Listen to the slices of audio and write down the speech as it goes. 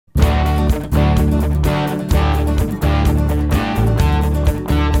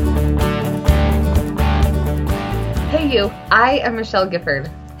you? I am Michelle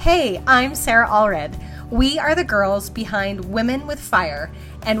Gifford. Hey, I'm Sarah Allred. We are the girls behind Women with Fire,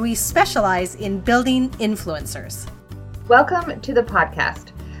 and we specialize in building influencers. Welcome to the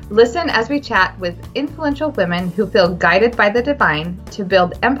podcast. Listen as we chat with influential women who feel guided by the divine to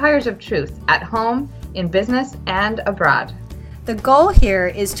build empires of truth at home, in business, and abroad. The goal here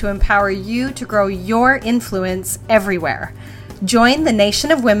is to empower you to grow your influence everywhere. Join the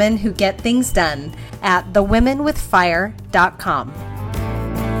nation of women who get things done at thewomenwithfire.com.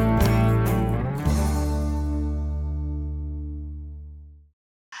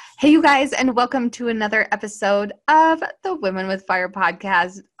 Hey, you guys, and welcome to another episode of the Women with Fire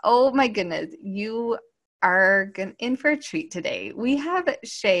podcast. Oh my goodness, you are in for a treat today. We have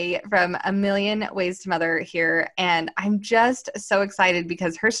Shea from A Million Ways to Mother here, and I'm just so excited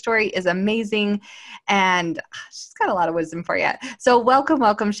because her story is amazing, and she's got a lot of wisdom for you. So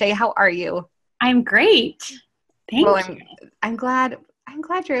welcome, Shea. How are you? I'm great. Thank you. I'm glad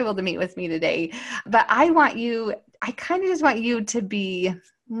you're able to meet with me today. But I kind of just want you to be.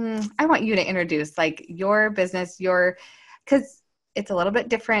 I want you to introduce like your business, because it's a little bit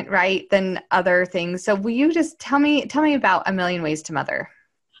different, right, than other things. So will you just tell me about A Million Ways to Mother?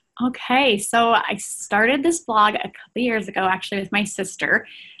 Okay. So I started this blog a couple years ago, actually, with my sister.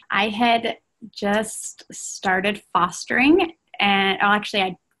 I had just started fostering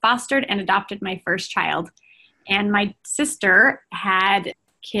I fostered and adopted my first child. And my sister had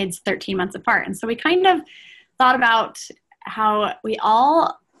kids 13 months apart. And so we kind of thought about how we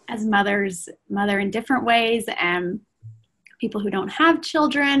all, as mothers, mother in different ways, and people who don't have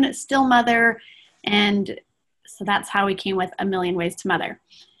children still mother. And so that's how we came with A Million Ways to Mother.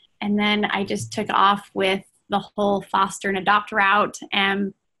 And then I just took off with the whole foster and adopt route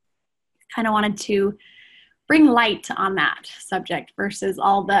and kind of wanted to bring light on that subject versus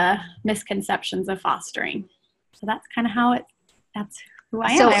all the misconceptions of fostering. So that's kind of that's who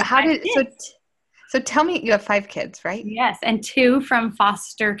I am. So tell me, you have 5 kids, right? Yes, and 2 from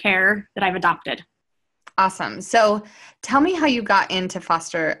foster care that I've adopted. Awesome. So tell me how you got into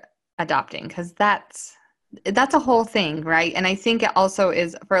foster adopting, because that's a whole thing, right? And I think it also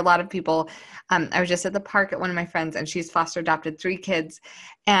is for a lot of people. I was just at the park at one of my friends, and she's foster adopted 3 kids.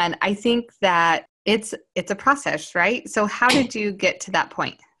 And I think that it's a process, right? So how did you get to that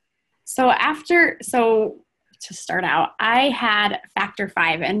point? So to start out, I had factor V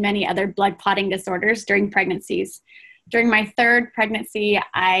and many other blood clotting disorders during pregnancies. During my 3rd pregnancy,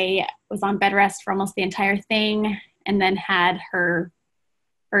 I was on bed rest for almost the entire thing and then had her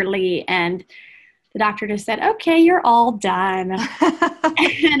early, and the doctor just said, okay, you're all done.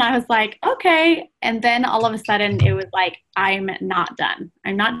 And I was like, okay. And then all of a sudden it was like, I'm not done.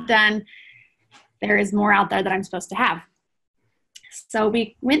 There is more out there that I'm supposed to have. So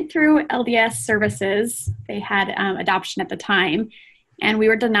we went through LDS services. They had adoption at the time, and we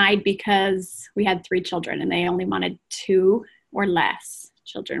were denied because we had 3 children and they only wanted 2 or less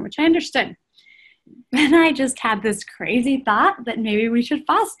children, which I understood. And I just had this crazy thought that maybe we should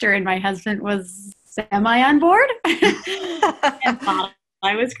foster, and my husband was semi on board and thought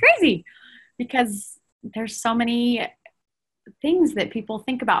I was crazy because there's so many things that people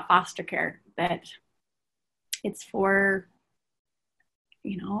think about foster care, that it's for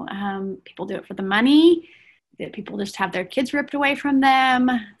people do it for the money, that people just have their kids ripped away from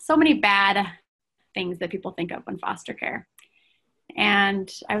them. So many bad things that people think of when foster care.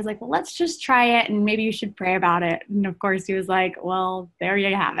 And I was like, well, let's just try it, and maybe you should pray about it. And of course he was like, well, there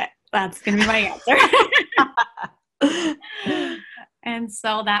you have it. That's going to be my answer. And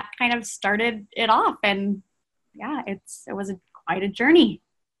so that kind of started it off. And yeah, it was quite a journey.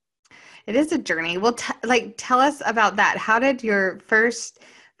 It is a journey. Well, tell us about that. How did your first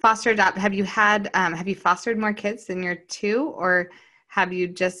foster adopt? Have you fostered more kids than your 2, or have you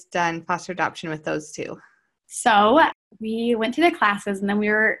just done foster adoption with those 2? So we went through the classes, and then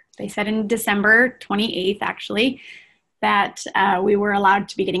they said in December 28th, actually, that we were allowed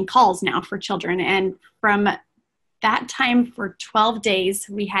to be getting calls now for children. And from that time for 12 days,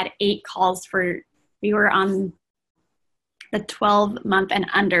 we had 8 calls we were on the 12-month and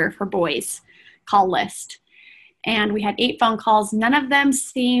under for boys call list. And we had 8 phone calls. None of them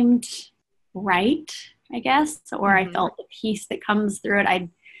seemed right, I guess, or I felt the peace that comes through it. I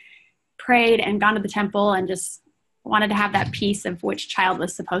prayed and gone to the temple and just wanted to have that peace of which child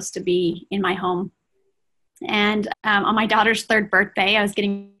was supposed to be in my home. And on my daughter's 3rd birthday, I was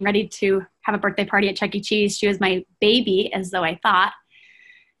getting ready to have a birthday party at Chuck E. Cheese. She was my baby, as though I thought.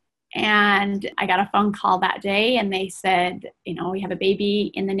 And I got a phone call that day, and they said, we have a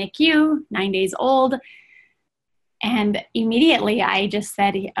baby in the NICU, 9 days old. And immediately I just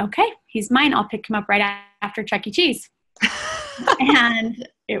said, okay, he's mine. I'll pick him up right after Chuck E. Cheese. And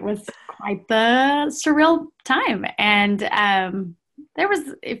it was quite the surreal time. And the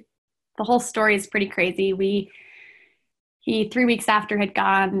whole story is pretty crazy. He 3 weeks after had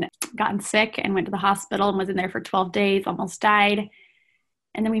gotten sick and went to the hospital and was in there for 12 days, almost died.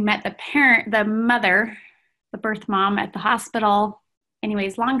 And then we met the mother, the birth mom at the hospital.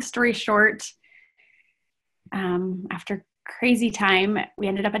 Anyways, long story short, after crazy time, we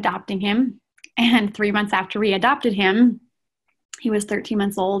ended up adopting him. And 3 months after we adopted him, he was 13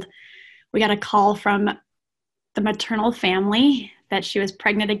 months old. We got a call from the maternal family that she was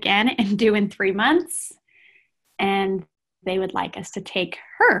pregnant again and due in 3 months. And they would like us to take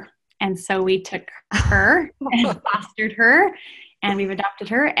her. And so we took her and fostered her, and we've adopted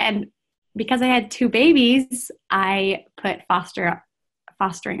her. And because I had 2 babies, I put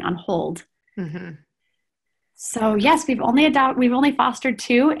fostering on hold. Mm-hmm. So yes, we've only fostered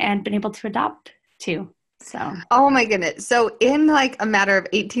 2 and been able to adopt 2. So. Oh my goodness. So in like a matter of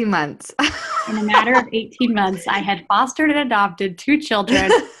 18 months. In a matter of 18 months, I had fostered and adopted 2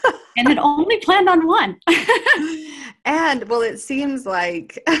 children and had only planned on 1. And well, it seems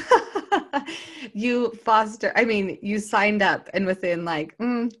like you signed up and within like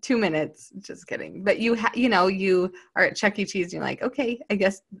 2 minutes, just kidding. But you are at Chuck E. Cheese and you're like, okay, I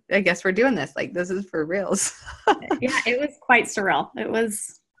guess we're doing this. Like, this is for reals. Yeah, it was quite surreal. It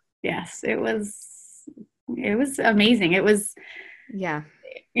was amazing. It was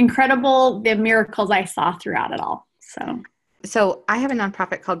incredible, the miracles I saw throughout it all. So I have a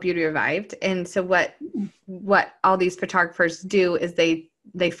nonprofit called Beauty Revived. And so what all these photographers do is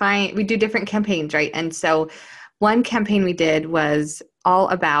we do different campaigns, right? And so one campaign we did was all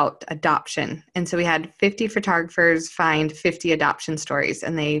about adoption. And so we had 50 photographers find 50 adoption stories,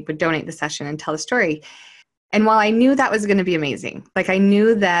 and they would donate the session and tell the story. And while I knew that was going to be amazing, like I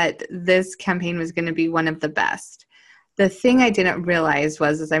knew that this campaign was going to be one of the best, the thing I didn't realize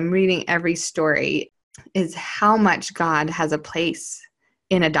was, as I'm reading every story, is how much God has a place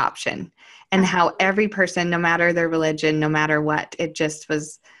in adoption, and how every person, no matter their religion, no matter what, it just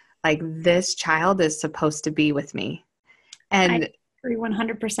was like, this child is supposed to be with me. And I agree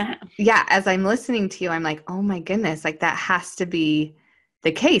 100%. Yeah. As I'm listening to you, I'm like, oh my goodness, like that has to be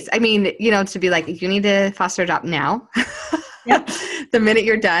the case. I mean, to be like, you need to foster adopt now. Yep. The minute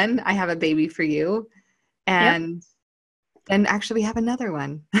you're done, I have a baby for you. And actually we have another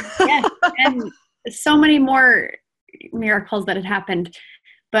one. Yes. And so many more miracles that had happened.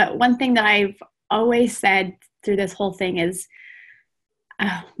 But one thing that I've always said through this whole thing is,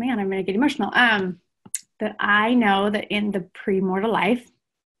 oh man, I'm going to get emotional. That I know that in the pre-mortal life,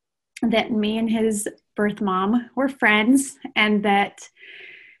 that me and his birth mom were friends, and that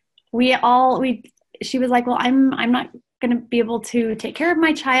she was like, well, I'm not going to be able to take care of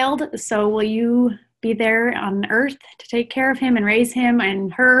my child. So will you be there on earth to take care of him and raise him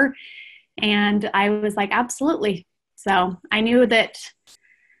and her? And I was like, absolutely. So I knew that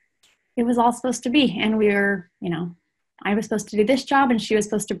it was all supposed to be. And we were, I was supposed to do this job and she was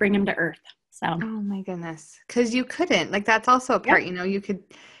supposed to bring him to earth. So. Oh my goodness. Because you couldn't, like, that's also a part,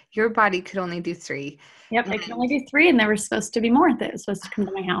 your body could only do 3. Yep. I could only do 3, and there was supposed to be more that was supposed to come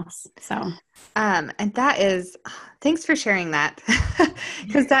to my house. So. And that is, thanks for sharing that.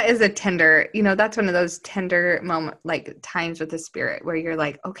 Because that is a tender, that's one of those tender times with the Spirit where you're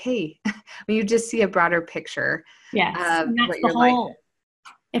like, okay, when you just see a broader picture. Yes. And that's the whole,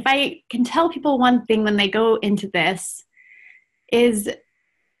 if I can tell people one thing when they go into this, is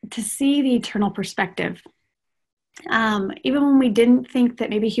to see the eternal perspective. Even when we didn't think that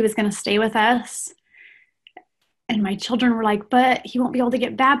maybe he was going to stay with us, and my children were like, but he won't be able to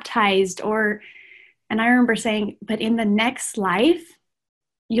get baptized, and I remember saying, but in the next life,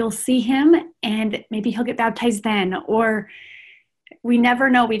 you'll see him and maybe he'll get baptized then, or we never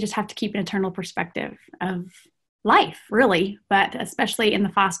know. We just have to keep an eternal perspective of life, really, but especially in the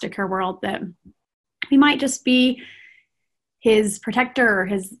foster care world, that we might just be his protector,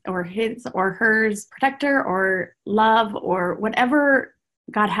 or his or hers protector, or love, or whatever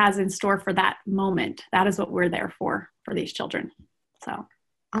God has in store for that moment. That is what we're there for these children. So.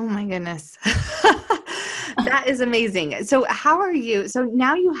 Oh my goodness. That is amazing. So so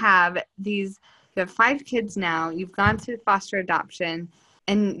now you have 5 kids now, you've gone through foster adoption,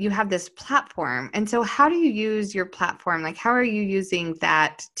 and you have this platform. And so how do you use your platform? Like, how are you using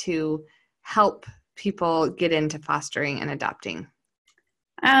that to help people get into fostering and adopting?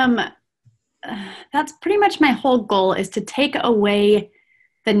 That's pretty much my whole goal, is to take away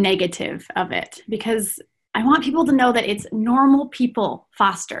the negative of it, because I want people to know that it's normal people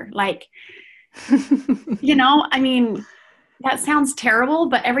foster. Like, I mean, that sounds terrible,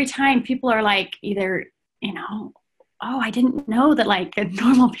 but every time people are like, either, oh, I didn't know that like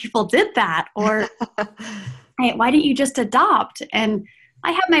normal people did that. Or, hey, why didn't you just adopt? And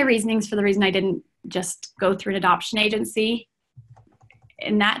I have my reasonings for the reason I didn't just go through an adoption agency.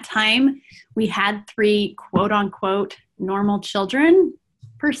 In that time, we had 3 quote unquote normal children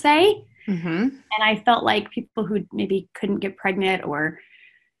per se. Mm-hmm. And I felt like people who maybe couldn't get pregnant, or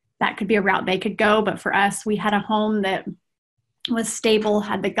that could be a route they could go. But for us, we had a home that was stable,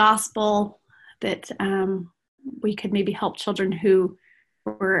 had the gospel, that we could maybe help children who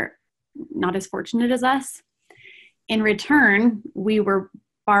were not as fortunate as us. In return, we were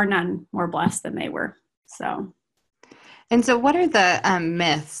bar none more blessed than they were. So. And so what are the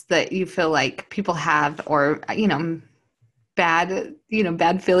myths that you feel like people have, or,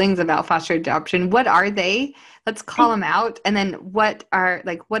 bad feelings about foster adoption? What are they? Let's call them out. And then what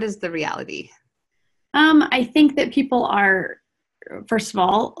is the reality? I think that people are, first of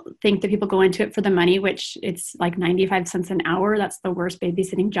all, think that people go into it for the money, which it's like 95 cents an hour. That's the worst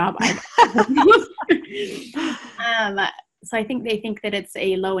babysitting job I've ever done. So I think they think that it's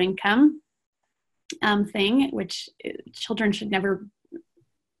a low income thing, which children should never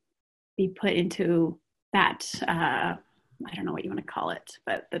be put into that, I don't know what you want to call it,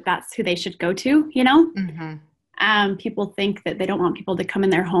 but that's who they should go to, Mm-hmm. People think that they don't want people to come in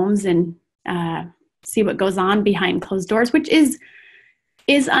their homes and see what goes on behind closed doors, which is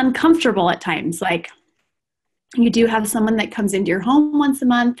uncomfortable at times. Like, you do have someone that comes into your home once a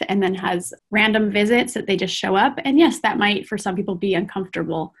month and then has random visits that they just show up. And yes, that might for some people be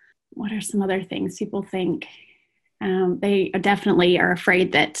uncomfortable. What are some other things people think? They definitely are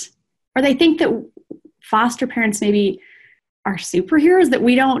afraid that, or they think that foster parents maybe are superheroes, that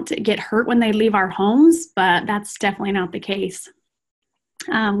we don't get hurt when they leave our homes, but that's definitely not the case.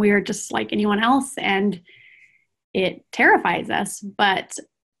 We are just like anyone else, and it terrifies us. But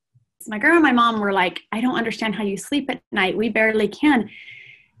my grandma and my mom were like, I don't understand how you sleep at night. We barely can.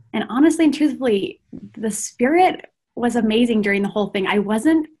 And honestly and truthfully, the spirit was amazing during the whole thing. I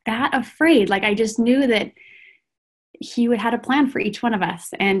wasn't that afraid. Like, I just knew that he had a plan for each one of us.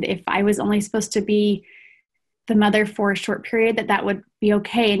 And if I was only supposed to be the mother for a short period, that would be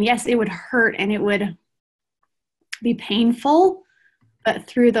okay. And yes, it would hurt and it would be painful, but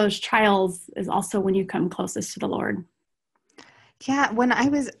through those trials is also when you come closest to the Lord. Yeah,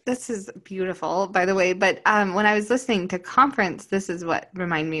 this is beautiful, by the way, but when I was listening to conference, this is what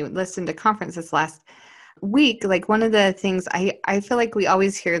reminded me, listen to conference this last week. Like, one of the things I feel like we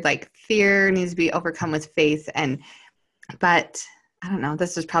always hear, like, fear needs to be overcome with faith. But I don't know,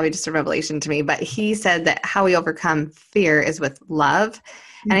 this is probably just a revelation to me, but he said that how we overcome fear is with love.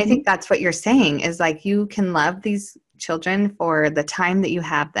 Mm-hmm. And I think that's what you're saying, is like, you can love these children for the time that you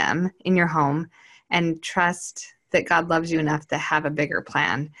have them in your home and trust that God loves you enough to have a bigger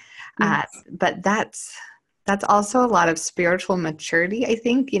plan. Yes. But that's also a lot of spiritual maturity, I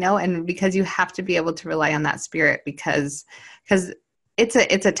think, and because you have to be able to rely on that spirit, because it's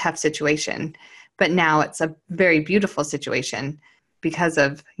a tough situation, but now it's a very beautiful situation because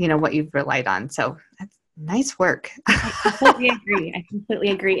of, what you've relied on. So that's nice work. I completely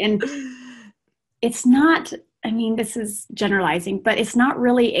agree. And it's not, this is generalizing, but it's not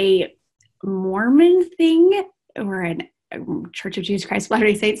really a Mormon thing or a Church of Jesus Christ of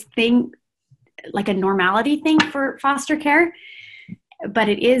Latter-day Saints thing, like a normality thing for foster care, but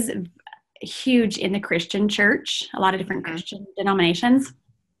it is huge in the Christian church, a lot of different Christian denominations.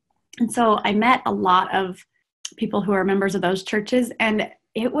 And so I met a lot of people who are members of those churches, and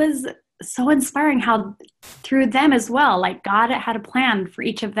it was so inspiring how through them as well, like, God had a plan for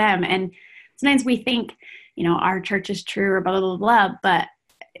each of them. And sometimes we think, our church is true or blah, blah, blah, blah, but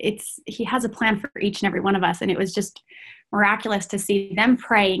he has a plan for each and every one of us. And it was just miraculous to see them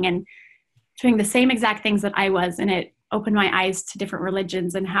praying and doing the same exact things that I was. And it opened my eyes to different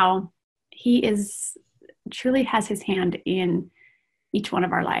religions and how he truly has his hand in each one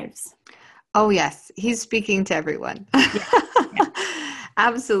of our lives. Oh, yes. He's speaking to everyone. Yeah.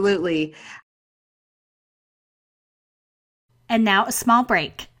 Absolutely. And now a small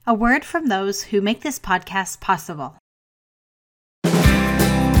break. A word from those who make this podcast possible.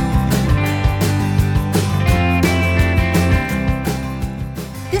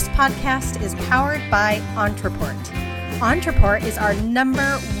 This podcast is powered by Entreport. Entreport is our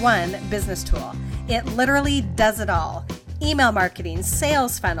 #1 business tool. It literally does it all. Email marketing,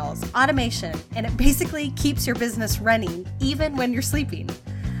 sales funnels, automation, and it basically keeps your business running even when you're sleeping.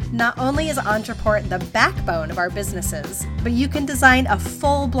 Not only is Entreport the backbone of our businesses, but you can design a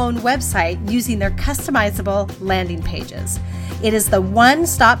full-blown website using their customizable landing pages. It is the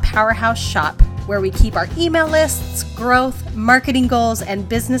one-stop powerhouse shop where we keep our email lists, growth, marketing goals, and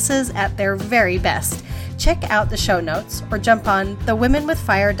businesses at their very best. Check out the show notes or jump on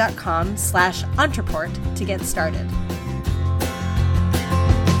thewomenwithfire.com/entreport to get started.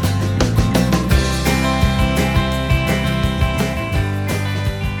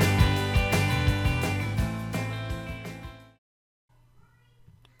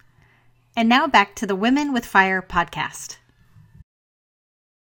 And now back to the Women with Fire podcast.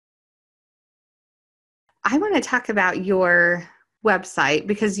 I want to talk about your website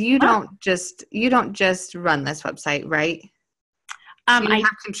because you don't just run this website, right? So you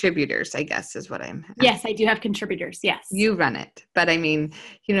have contributors, I guess, is what I'm asking. Yes, I do have contributors. Yes. You run it, but I mean,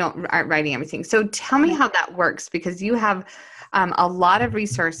 aren't writing everything. So tell me how that works, because you have a lot of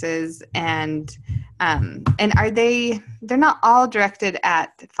resources and they're not all directed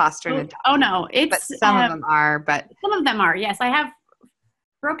at foster and adopt. Oh no, but some of them are, some of them are. Yes. I have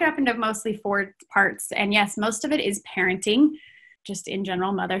broken up into mostly 4 parts, and yes, most of it is parenting, just in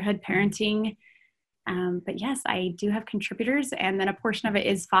general, motherhood, parenting. But yes, I do have contributors, and then a portion of it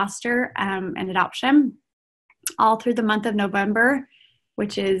is foster and adoption, all through the month of November,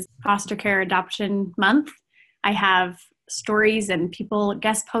 which is foster care adoption month. I have stories and people,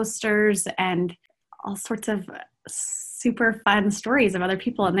 guest posters, and all sorts of super fun stories of other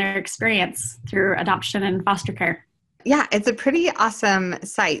people and their experience through adoption and foster care. Yeah, it's a pretty awesome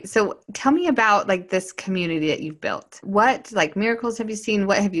site. So tell me about this community that you've built. What miracles have you seen?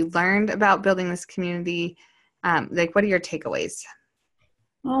 What have you learned about building this community? What are your takeaways?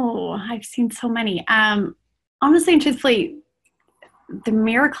 Oh, I've seen so many. Honestly and truthfully, the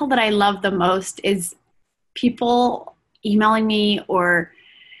miracle that I love the most is people emailing me or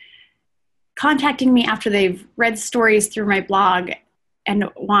contacting me after they've read stories through my blog and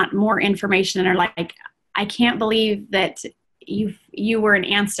want more information and are like, I can't believe that you were an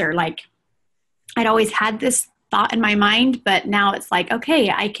answer. I'd always had this thought in my mind, but now it's okay,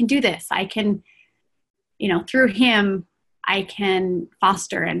 I can do this. I can, through him, I can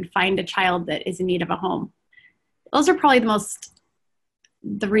foster and find a child that is in need of a home. Those are probably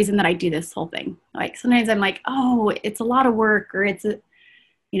the reason that I do this whole thing. Sometimes I'm oh, it's a lot of work, or it's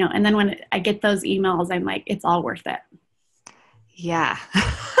and then when I get those emails, I'm it's all worth it. Yeah.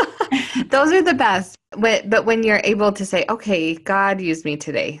 Those are the best. But when you're able to say, okay, God used me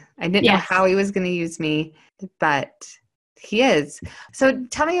today. I didn't know how he was going to use me, but he is. So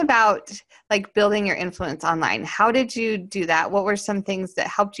tell me about building your influence online. How did you do that? What were some things that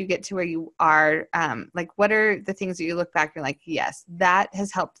helped you get to where you are? What are the things that you look back and you're yes, that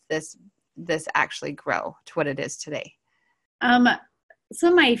has helped this actually grow to what it is today? Some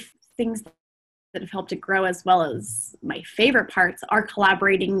of my things that have helped it grow, as well as my favorite parts, are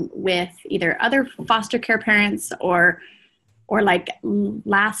collaborating with either other foster care parents or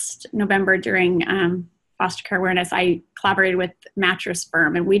last November during foster care awareness, I collaborated with Mattress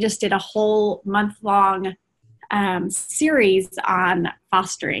Firm, and we just did a whole month-long series on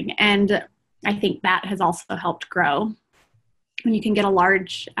fostering. And I think that has also helped grow when you can get a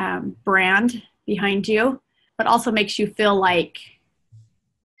large brand behind you, but also makes you feel like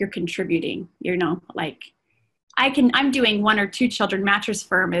you're contributing, I'm doing 1 or 2 children. Mattress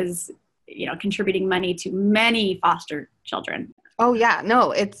Firm is, contributing money to many foster children. Oh yeah.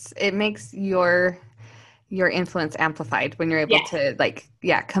 No, it makes your influence amplified when you're able to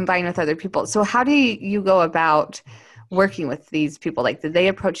combine with other people. So how do you go about working with these people? Did they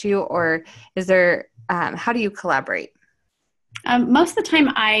approach you, or is there, how do you collaborate? Most of the time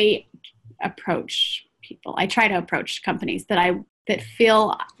I approach people. I try to approach companies that I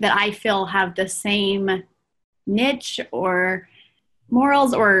feel have the same niche or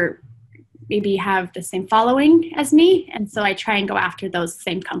morals, or maybe have the same following as me. And so I try and go after those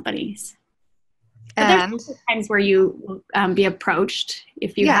same companies. But there's times where you be approached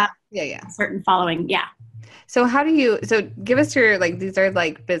if you have a certain following. Yeah. So give us your, these are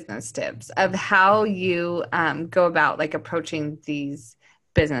business tips of how you go about approaching these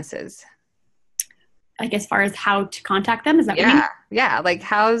businesses. As far as how to contact them, is that what you mean? Yeah.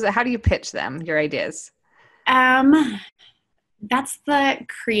 How do you pitch them your ideas? That's the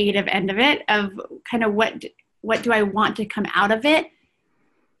creative end of it, of kind of what do I want to come out of it?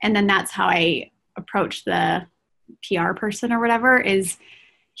 And then that's how I approach the PR person or whatever, is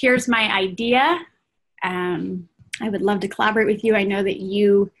here's my idea. I would love to collaborate with you. I know that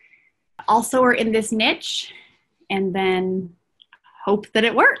you also are in this niche, and then hope that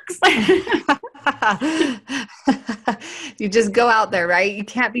it works. You just go out there, right? You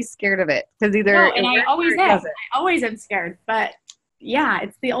can't be scared of it, because I always am scared, but yeah,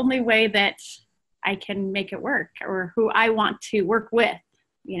 it's the only way that I can make it work, or who I want to work with,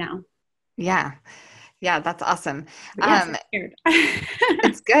 Yeah. Yeah, that's awesome. But yes, I'm scared.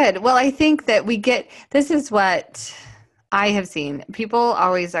 It's good. Well, I think that this is what I have seen. People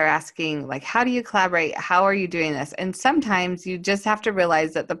always are asking, like, how do you collaborate? How are you doing this? And sometimes you just have to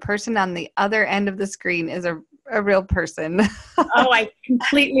realize that the person on the other end of the screen is a real person. Oh, I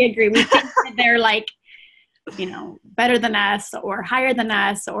completely agree. We think that they're like, better than us or higher than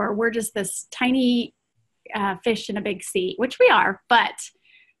us, or we're just this tiny fish in a big sea, which we are, but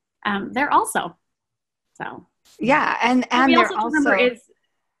they're also. So Yeah. And we they're also have to remember also, is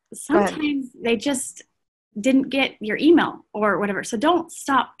sometimes they just didn't get your email or whatever. So don't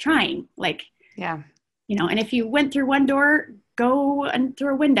stop trying. Like, yeah. and if you went through one door, go and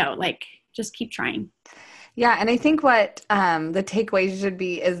through a window, like just keep trying. Yeah. And I think what the takeaway should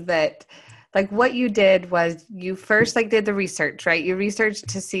be is that, like, what you did was you first did the research, right? You researched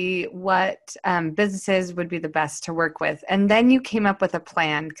to see what businesses would be the best to work with. And then you came up with a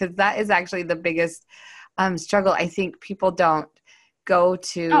plan, because that is actually the biggest struggle. I think people don't go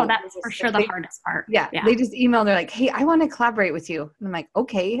to. Oh, that's for sure the hardest part. Yeah. They just email. They're like, hey, I want to collaborate with you. And I'm like,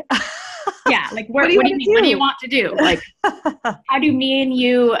 okay. Yeah. Like, what do you mean? What do you want to do? Like, how do me and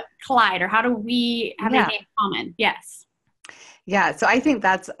you collide, or how do we have anything in common? Yes. Yeah. So I think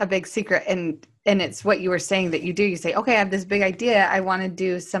that's a big secret. And it's what you were saying that you do. You say, okay, I have this big idea. I want to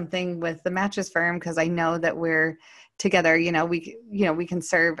do something with the mattress firm because I know that we're together. We can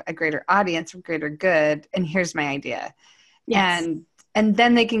serve a greater audience, greater good. And here's my idea. Yes. And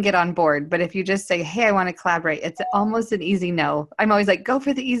then they can get on board. But if you just say, hey, I want to collaborate, it's almost an easy no. I'm always like, go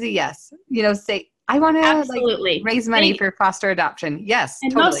for the easy yes. Say, I want to raise money for foster adoption. Yes.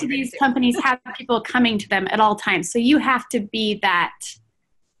 And totally. Most of these companies have people coming to them at all times. So you have to be that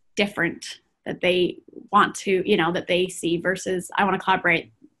different that they want to, that they see versus I want to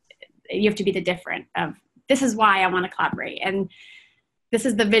collaborate. You have to be the different of, this is why I want to collaborate. And this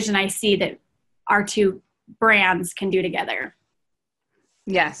is the vision I see that our two brands can do together.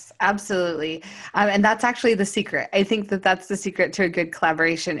 Yes, absolutely. And that's actually the secret. I think that that's the secret to a good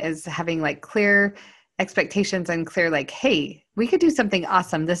collaboration, is having clear expectations and clear, hey, we could do something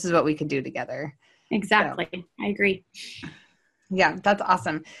awesome. This is what we could do together. Exactly. So, I agree. Yeah, that's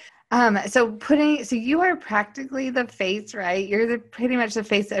awesome. So you are practically the face, right? You're pretty much the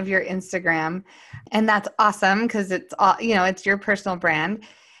face of your Instagram, and that's awesome because it's all, it's your personal brand.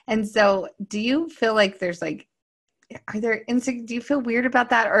 And so do you feel like there's do you feel weird about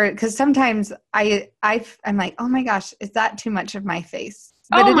that? Or because sometimes I'm like, oh my gosh, is that too much of my face?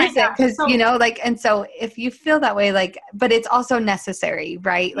 But it isn't, because and so if you feel that way, but it's also necessary,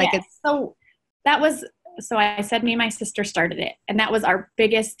 right? Yes. So I said, me and my sister started it, and that was our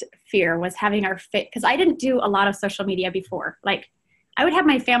biggest fear, was having our fit. Because I didn't do a lot of social media before. I would have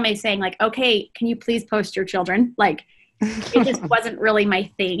my family saying okay, can you please post your children? It just wasn't really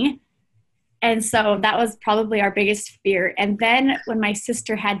my thing. And so that was probably our biggest fear. And then when my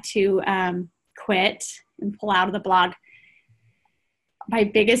sister had to quit and pull out of the blog, my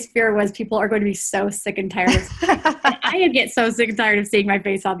biggest fear was people are going to be so sick and tired of and I get so sick and tired of seeing my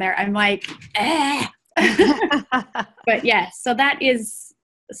face on there. I'm like, eh. But yeah, so that is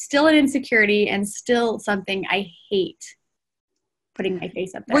still an insecurity and still something I hate, putting my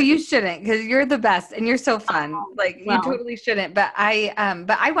face up there. Well, you shouldn't, because you're the best and you're so fun. You totally shouldn't. But I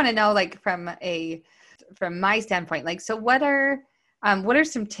want to know, from my standpoint, so what are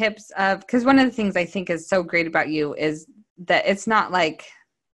some tips because one of the things I think is so great about you is that it's not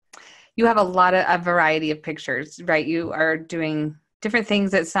you have a variety of pictures, right? You are doing different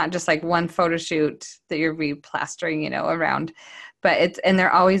things. It's not just one photo shoot that you're replastering, around, but and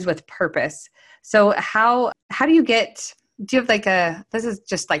they're always with purpose. So how do you do you have this is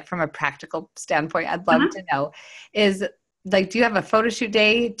just from a practical standpoint, I'd love to know, is do you have a photo shoot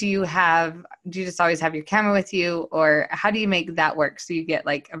day? Do you just always have your camera with you, or how do you make that work so you get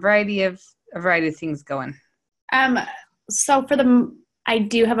a variety of things going? So I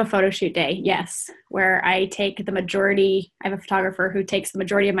do have a photo shoot day, yes, where I take the majority. I have a photographer who takes the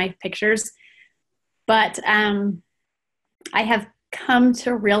majority of my pictures, but I have come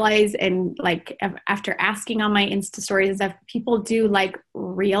to realize, and after asking on my Insta stories, that people do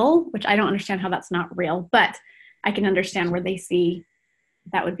real, which I don't understand how that's not real, but I can understand where they see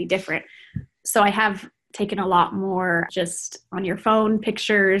that would be different. So I have taken a lot more just on your phone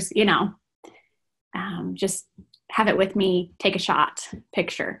pictures, just have it with me, take a shot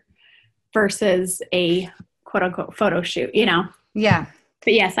picture versus a quote unquote photo shoot, Yeah.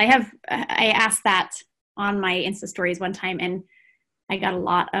 But yes, I asked that on my Insta stories one time, and I got a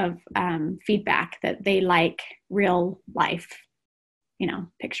lot of feedback that they like real life,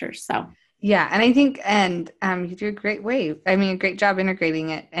 pictures. So Yeah. And I think, and you do a a great job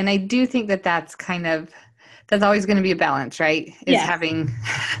integrating it. And I do think that that's that's always going to be a balance, right? Is Yes. having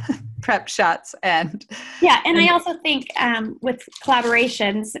prep shots Yeah. And I also think with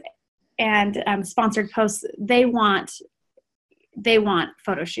collaborations and sponsored posts, they want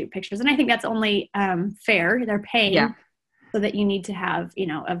photo shoot pictures. And I think that's only fair. They're paying so that you need to have,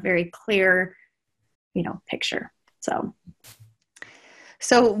 a very clear, picture.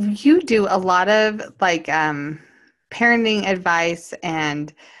 So you do a lot of like parenting advice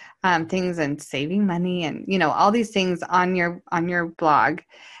and things and saving money and all these things on your blog.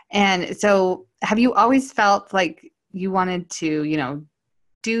 And so have you always felt like you wanted to,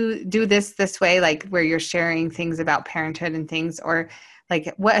 do this way, like where you're sharing things about parenthood and things, or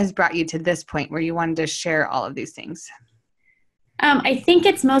like what has brought you to this point where you wanted to share all of these things? I think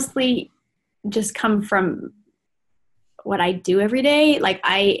it's mostly just come from what I do every day. Like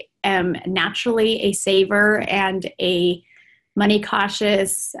I am naturally a saver and a money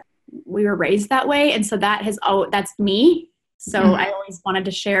cautious. We were raised that way. And so that's me. So I always wanted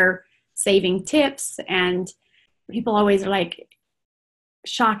to share saving tips, and people always are like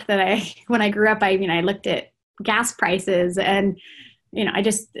shocked that when I grew up, I looked at gas prices and,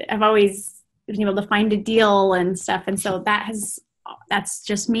 I've always been able to find a deal and stuff. And so that's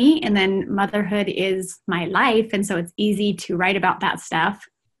just me. And then motherhood is my life. And so it's easy to write about that stuff.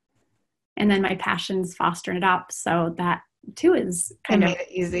 And then my passion's fostering it up. So that too is kind of made it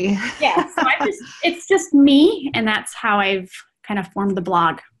easy. Yeah. So it's just me. And that's how I've kind of formed the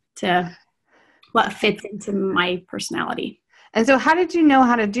blog to what fits into my personality. And so how did you know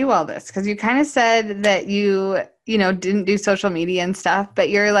how to do all this? Because you kind of said that you didn't do social media and stuff, but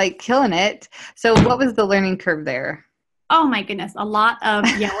you're like killing it. So what was the learning curve there? Oh my goodness. A lot of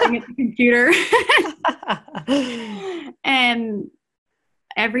yelling at the computer. And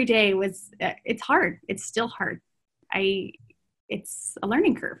every day it's hard. It's still hard. It's a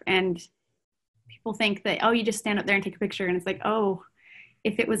learning curve. And people think that, you just stand up there and take a picture. And it's like,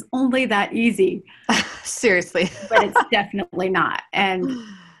 if it was only that easy. Seriously. But it's definitely not. And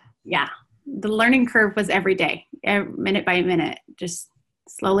yeah, the learning curve was every day, minute by minute, just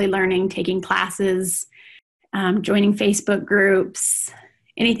slowly learning, taking classes, joining Facebook groups,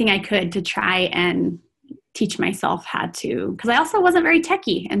 anything I could to try and teach myself how to, because I also wasn't very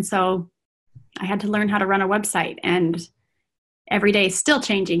techie. And so I had to learn how to run a website, and every day is still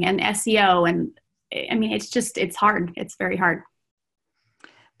changing, and SEO. And I mean, it's hard. It's very hard.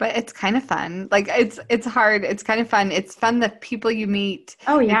 But it's kind of fun. Like it's hard. It's kind of fun. It's fun the people you meet.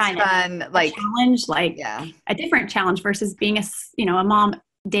 Oh yeah. It's fun. Like challenge, a different challenge versus being a mom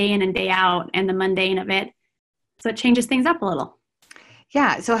day in and day out and the mundane of it. So it changes things up a little.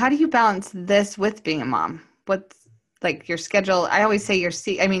 Yeah. So how do you balance this with being a mom? What's like your schedule? I always say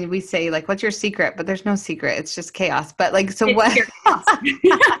we say like, what's your secret? But there's no secret. It's just chaos. But like, so what?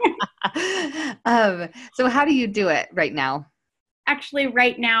 So how do you do it right now? Actually,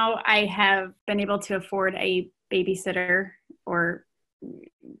 right now I have been able to afford a babysitter, or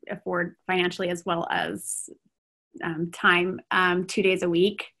afford financially as well as time, 2 days a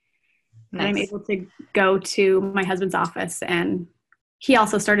week. Nice. And I'm able to go to my husband's office, and he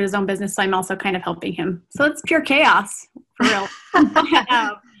also started his own business. So I'm also kind of helping him. So it's pure chaos for real.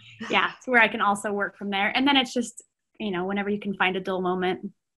 Yeah. It's where I can also work from there. And then it's just, whenever you can find a dull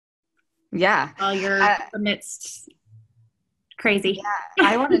moment. Yeah. While you're amidst crazy. Yeah.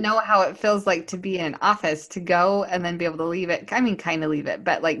 I want to know how it feels like to be in an office, to go and then be able to leave it. I mean, kind of leave it,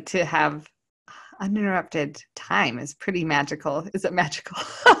 but like to have uninterrupted time is pretty magical. Is it magical?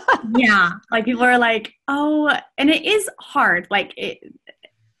 Yeah. Like people are like, and it is hard. Like it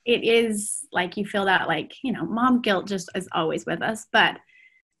is like, you feel that like, mom guilt just is always with us, but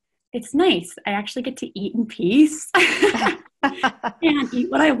it's nice. I actually get to eat in peace and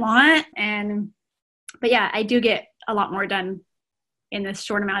eat what I want. But yeah, I do get a lot more done in this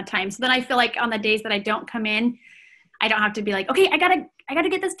short amount of time. So then I feel like on the days that I don't come in, I don't have to be like, okay, I gotta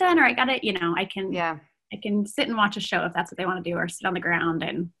get this done, or I can sit and watch a show if that's what they want to do, or sit on the ground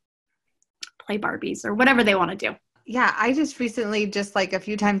and play Barbies or whatever they want to do. Yeah. I just recently, just like a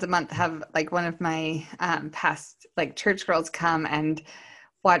few times a month, have like one of my past like church girls come and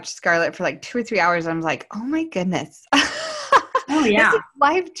watch Scarlett for like 2 or 3 hours. I'm like, oh my goodness. Oh yeah. This is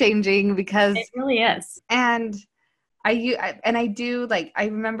life-changing, because it really is. And I do, like, I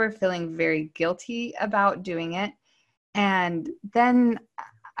remember feeling very guilty about doing it. And then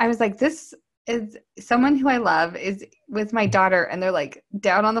I was like, this is someone who I love is with my daughter, and they're like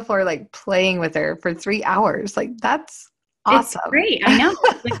down on the floor, like playing with her for 3 hours. Like, that's awesome. It's great. I know.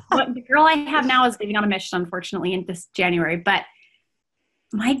 The girl I have now is leaving on a mission, unfortunately, in this January, but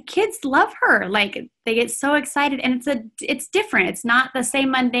my kids love her. Like they get so excited, and it's different. It's not the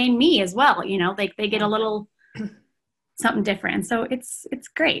same mundane me as well. Like they get a little something different. So it's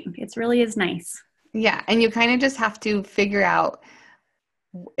great. It really is nice. Yeah. And you kind of just have to figure out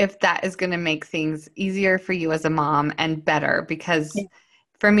if that is going to make things easier for you as a mom and better, because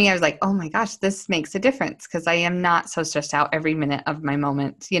for me, I was like, oh my gosh, this makes a difference because I am not so stressed out every minute of my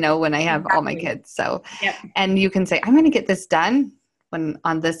moment, when I have all my kids. So, and you can say, I'm going to get this done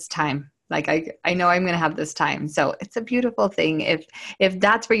on this time. Like I know I'm going to have this time. So it's a beautiful thing. If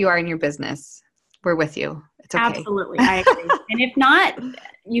that's where you are in your business, we're with you. It's okay. Absolutely. I agree. And if not,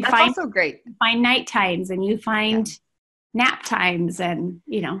 that's also great. Find night times and you find nap times, and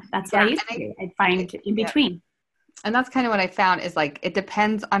that's what I used to do. I'd find in between. And that's kind of what I found is like, it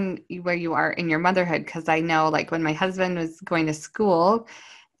depends on where you are in your motherhood. Cause I know like when my husband was going to school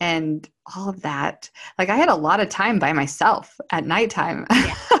and all of that, like I had a lot of time by myself at nighttime.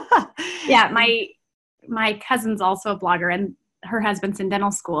 Yeah. My cousin's also a blogger and her husband's in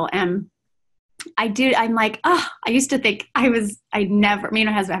dental school. And I'm like, I used to think me and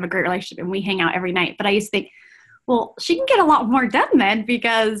my husband have a great relationship and we hang out every night. But I used to think, well, she can get a lot more done then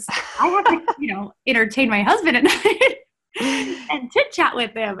because I have to, entertain my husband at night and chit chat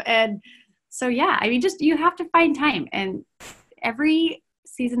with him. And so, just, you have to find time, and every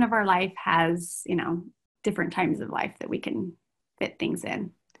season of our life has, different times of life that we can fit things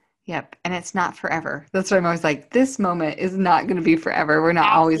in. Yep. And it's not forever. That's why I'm always like, this moment is not going to be forever. We're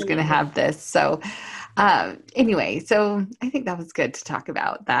not always going to have this. So anyway, so I think that was good to talk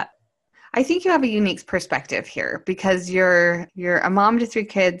about that. I think you have a unique perspective here because you're a mom to 3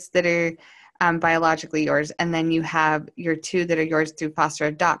 kids that are biologically yours. And then you have your 2 that are yours through foster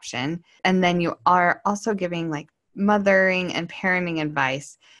adoption. And then you are also giving like mothering and parenting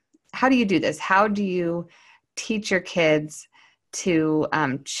advice. How do you do this? How do you teach your kids to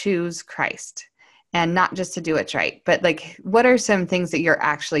choose Christ and not just to do what's right? But like, what are some things that you're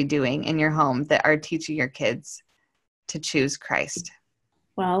actually doing in your home that are teaching your kids to choose Christ?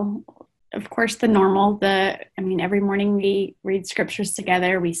 Well, of course, the normal, every morning we read scriptures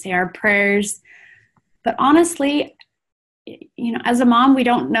together, we say our prayers, but honestly, as a mom, we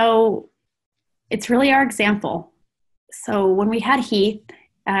don't know, it's really our example. So when we had Heath,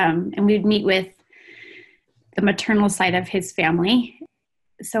 and we'd meet with the maternal side of his family,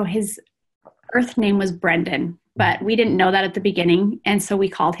 so his birth name was Brendan, but we didn't know that at the beginning, and so we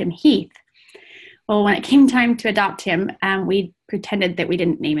called him Heath. Well, when it came time to adopt him, we pretended that we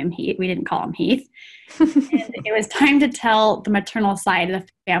didn't name him Heath. We didn't call him Heath. And it was time to tell the maternal side of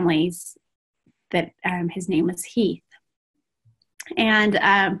the families that his name was Heath.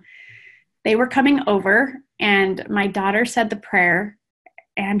 And they were coming over, and my daughter said the prayer,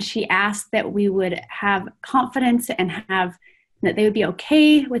 and she asked that we would have confidence and that they would be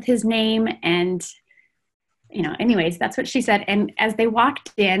okay with his name. And, anyways, that's what she said. And as they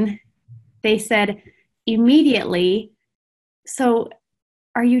walked in, they said immediately, so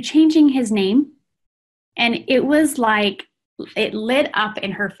are you changing his name? And it was like, it lit up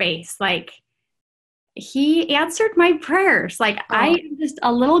in her face. Like, he answered my prayers. Like, I am just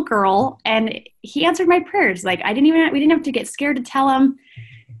a little girl and he answered my prayers. Like, we didn't have to get scared to tell him.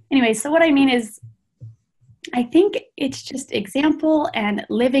 Anyway, so what I mean is, I think it's just example and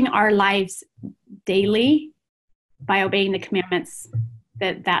living our lives daily by obeying the commandments.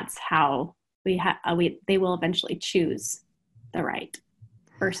 That's how they will eventually choose the right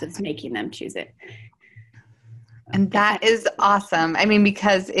versus making them choose it. And that is awesome. I mean,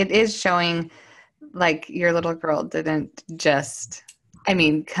 because it is showing like your little girl didn't just,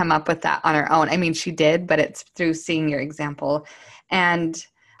 come up with that on her own. She did, but it's through seeing your example. And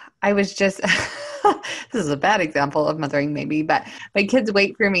I was just, this is a bad example of mothering maybe, but my kids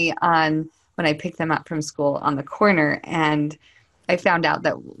wait for me when I pick them up from school on the corner, and I found out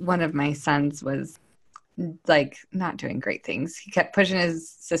that one of my sons was like not doing great things. He kept pushing his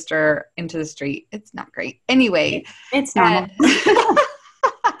sister into the street. It's not great. Anyway, it's normal.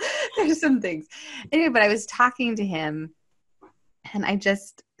 There's some things. Anyway, but I was talking to him and I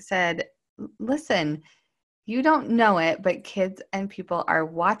just said, listen, you don't know it, but kids and people are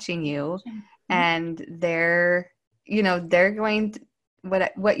watching you, and they're going to,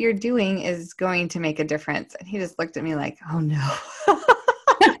 what you're doing is going to make a difference. And he just looked at me like, oh no.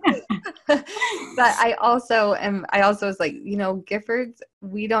 But I also was like, Giffords,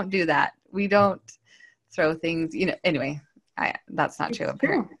 we don't do that. We don't throw things, anyway, that's not true.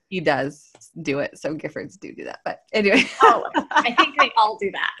 Apparently he does do it. So Giffords do that. But anyway. I think they all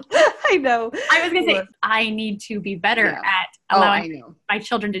do that. I know. I was going to say, I need to be better at allowing my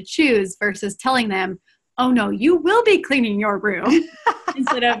children to choose versus telling them, oh no, you will be cleaning your room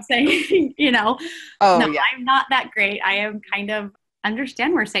instead of saying, Oh, no, yeah. I'm not that great. I am kind of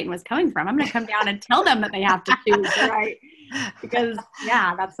understand where Satan was coming from. I'm going to come down and tell them that they have to choose, right? Because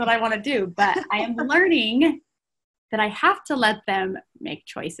that's what I want to do. But I am learning that I have to let them make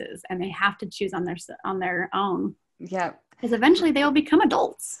choices and they have to choose on their own. Yeah. Because eventually they will become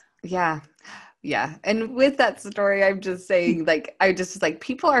adults. Yeah. Yeah. And with that story, I'm just saying, like, I just was like,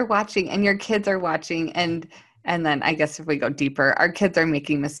 people are watching and your kids are watching. And then I guess if we go deeper, our kids are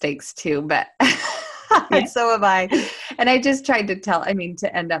making mistakes too, but and so am I. And I just tried to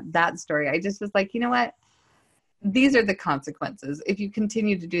to end up that story. I just was like, you know what? These are the consequences. If you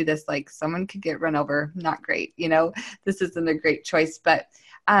continue to do this, like someone could get run over. Not great. This isn't a great choice, but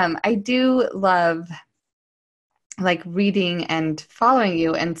I do love like reading and following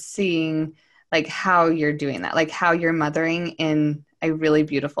you and seeing like how you're doing that, like how you're mothering in a really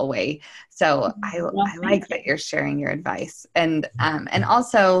beautiful way. So I like that you're sharing your advice and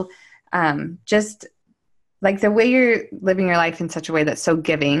also just like the way you're living your life in such a way that's so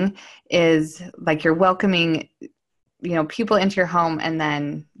giving is like you're welcoming, people into your home and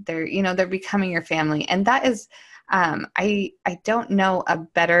then they're becoming your family. And that is, I don't know a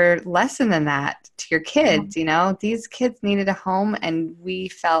better lesson than that to your kids. These kids needed a home and we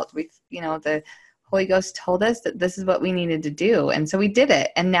felt the Holy Ghost told us that this is what we needed to do. And so we did it.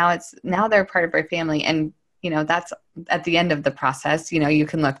 And now they're part of our family. And, that's at the end of the process, you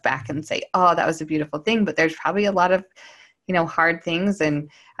can look back and say, oh, that was a beautiful thing, but there's probably a lot of, hard things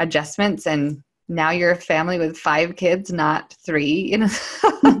and adjustments. And now you're a family with 5 kids, not 3, that's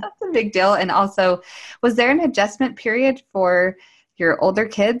a big deal. And also, was there an adjustment period for your older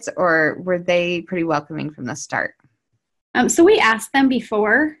kids or were they pretty welcoming from the start? So we asked them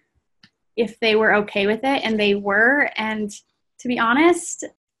before if they were okay with it, and they were. And to be honest,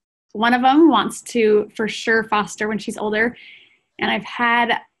 one of them wants to for sure foster when she's older. And I've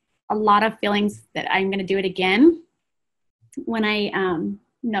had a lot of feelings that I'm going to do it again when I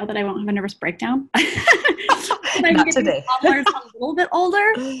know that I won't have a nervous breakdown. Not today. Toddlers a little bit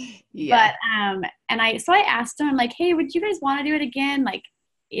older. Yeah. But so I asked them, like, hey, would you guys want to do it again? Like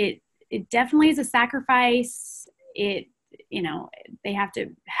it definitely is a sacrifice. They have to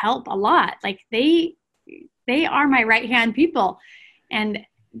help a lot. Like they are my right hand people. And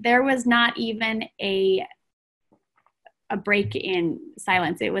there was not even a break in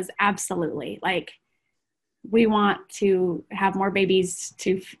silence. It was absolutely like, we want to have more babies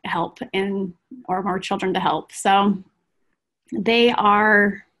to help or more children to help. So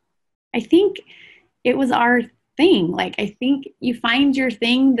I think it was our thing. Like, I think you find your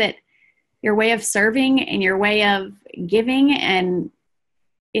thing, that your way of serving and your way of giving, and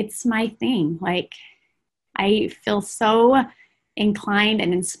it's my thing. Like, I feel so inclined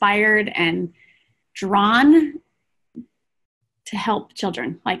and inspired and drawn to help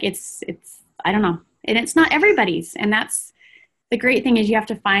children. Like it's, I don't know. And it's not everybody's. And that's the great thing, is you have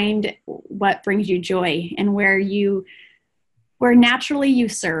to find what brings you joy and where naturally you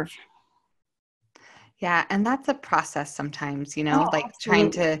serve. Yeah. And that's a process sometimes, like absolutely.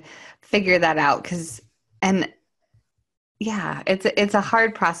 trying to figure that out. It's a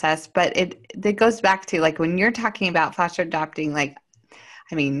hard process, but it goes back to like when you're talking about foster adopting, like,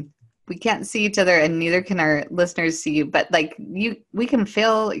 we can't see each other and neither can our listeners see you, but like we can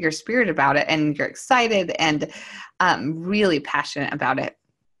feel your spirit about it and you're excited and really passionate about it.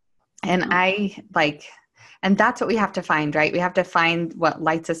 And and that's what we have to find, right? We have to find what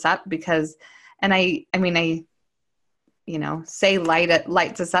lights us up because, and I say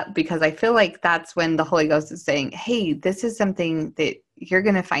lights us up because I feel like that's when the Holy Ghost is saying, hey, this is something that you're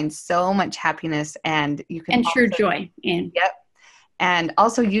going to find so much happiness and you can true joy in. Yep. And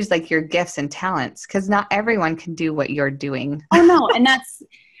also use like your gifts and talents, because not everyone can do what you're doing. Oh no. And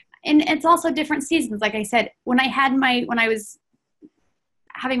it's also different seasons. Like I said, when I was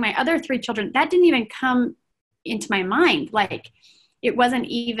having my other 3 children, that didn't even come into my mind. Like it wasn't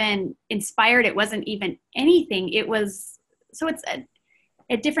even inspired. It wasn't even anything. It was, so it's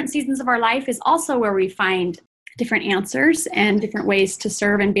at different seasons of our life is also where we find different answers and different ways to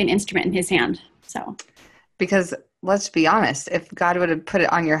serve and be an instrument in his hand. So, because let's be honest, if God would have put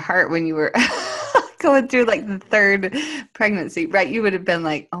it on your heart when you were going through like the 3rd pregnancy, right? You would have been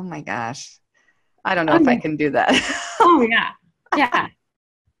like, oh my gosh, I don't know if I can do that. Oh yeah. Yeah.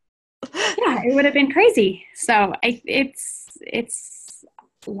 Yeah. It would have been crazy. So it's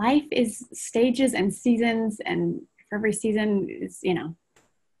life is stages and seasons, and for every season is,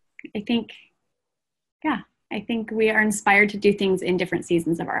 I think we are inspired to do things in different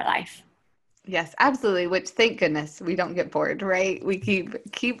seasons of our life. Yes, absolutely. Which, thank goodness, we don't get bored, right? We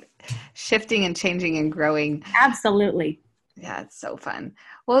keep shifting and changing and growing. Absolutely. Yeah, it's so fun.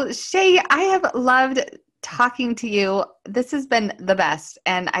 Well, Shea, I have loved talking to you. This has been the best,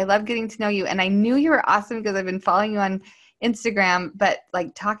 and I love getting to know you. And I knew you were awesome because I've been following you on Instagram, but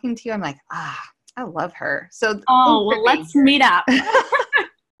like talking to you, I'm like, I love her. So well, let's meet up.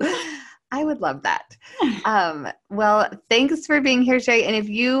 I would love that. Well, thanks for being here, Shea. And if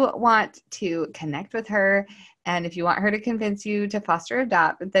you want to connect with her, and if you want her to convince you to foster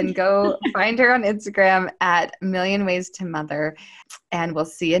adopt, then go find her on Instagram at Million Ways to Mother. And we'll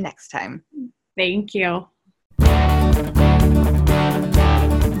see you next time. Thank you.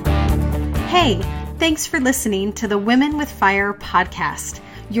 Hey, thanks for listening to the Women with Fire podcast.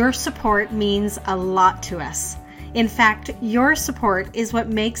 Your support means a lot to us. In fact, your support is what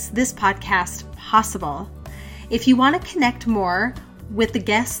makes this podcast possible. If you want to connect more with the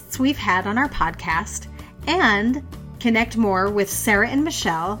guests we've had on our podcast and connect more with Sarah and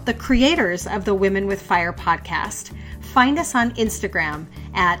Michelle, the creators of the Women with Fire podcast, find us on Instagram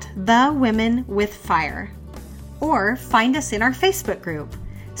at The Women with Fire, or find us in our Facebook group.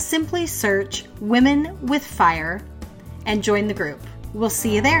 Simply search Women with Fire and join the group. We'll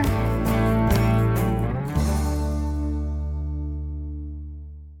see you there.